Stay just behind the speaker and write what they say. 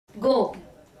Go.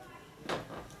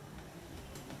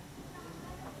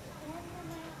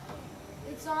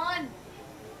 It's on.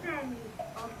 Family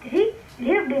of three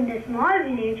lived in the small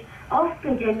village of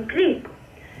Pigeon Creek.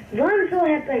 Once so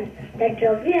happened that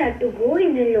Ravi had to go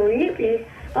in the lonely place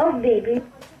of baby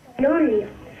lonely,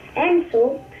 and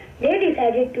so they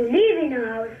decided to live in a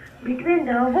house between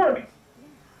the woods.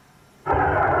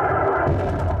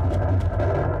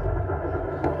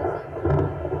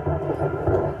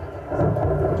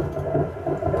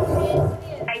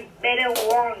 I better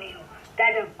warn you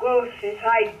that a ghost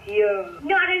resides here.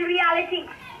 Not in reality.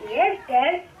 Yes,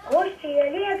 Dad, ghosts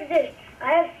really exist.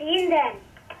 I have seen them.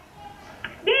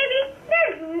 Baby,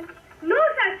 there's no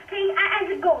such thing as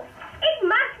a ghost. It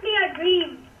must be a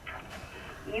dream.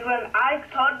 Even I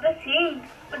thought the same,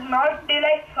 but not till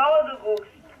I saw the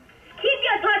ghost. Keep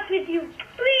your thoughts with you.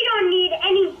 We don't need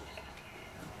any.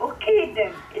 Okay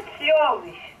then, it's your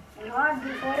wish. Not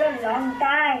before a long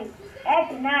time.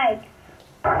 At night.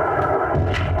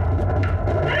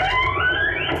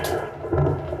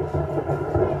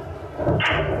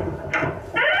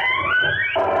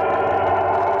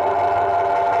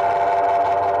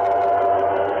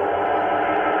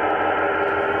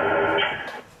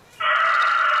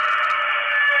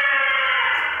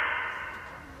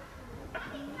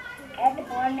 At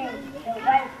morning, the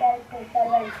wife tells the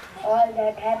servant all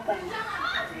that happened.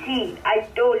 See, I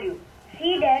told you.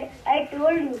 See, Dad, I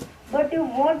told you, but you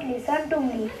won't listen to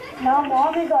me. Now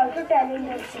Mom is also telling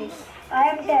the same. I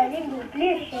am telling you,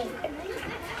 please shift.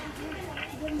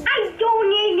 I don't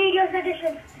need your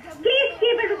suggestions. Please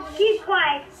keep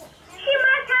quiet. She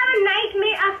must have a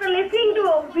nightmare after listening to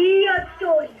a weird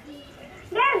story.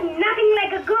 There's nothing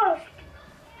like a ghost.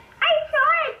 I saw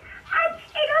it.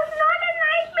 It was not a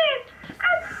nightmare.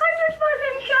 I'm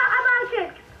 100% sure about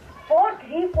it. For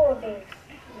 3-4 days,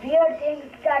 weird things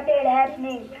started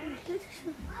happening.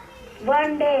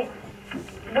 One day,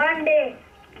 when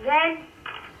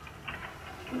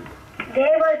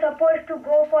they were supposed to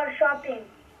go for shopping.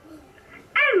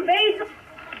 I'm very sorry.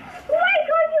 Why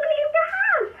don't you leave the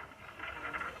house?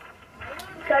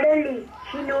 Suddenly,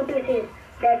 she notices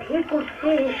that he could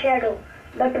see his shadow,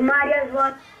 but Maria's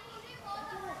was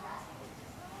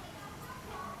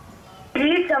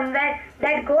read somewhere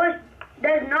that ghost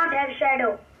does not have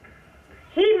shadow.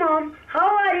 Hey Mom,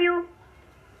 how are you?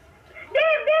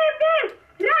 Dave!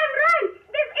 Run!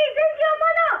 This isn't your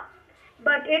mother!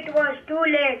 But it was too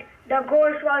late. The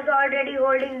ghost was already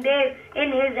holding Dave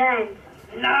in his hands.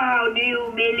 Now do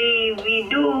you believe we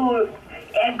do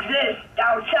exist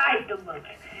outside the woods?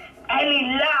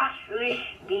 Any last wish,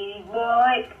 dear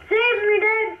boy? Save me,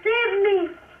 Dad! Save me!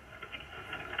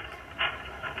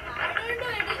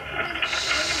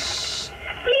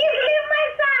 Please leave my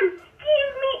son!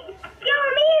 Kill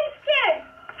me instead!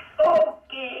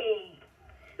 Okay.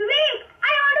 Wait!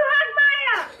 I want to hug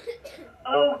Maya!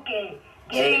 Okay.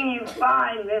 Giving you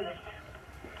 5 minutes.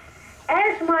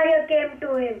 As Maria came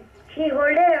to him, he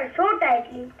held her so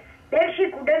tightly that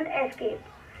she couldn't escape.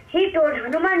 He told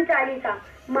Hanuman Chalisa.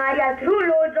 Maria threw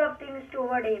loads of things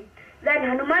toward him. When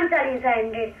Hanuman Chalisa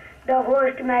ended, the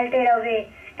ghost melted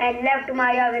away and left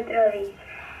Maria with Ravi.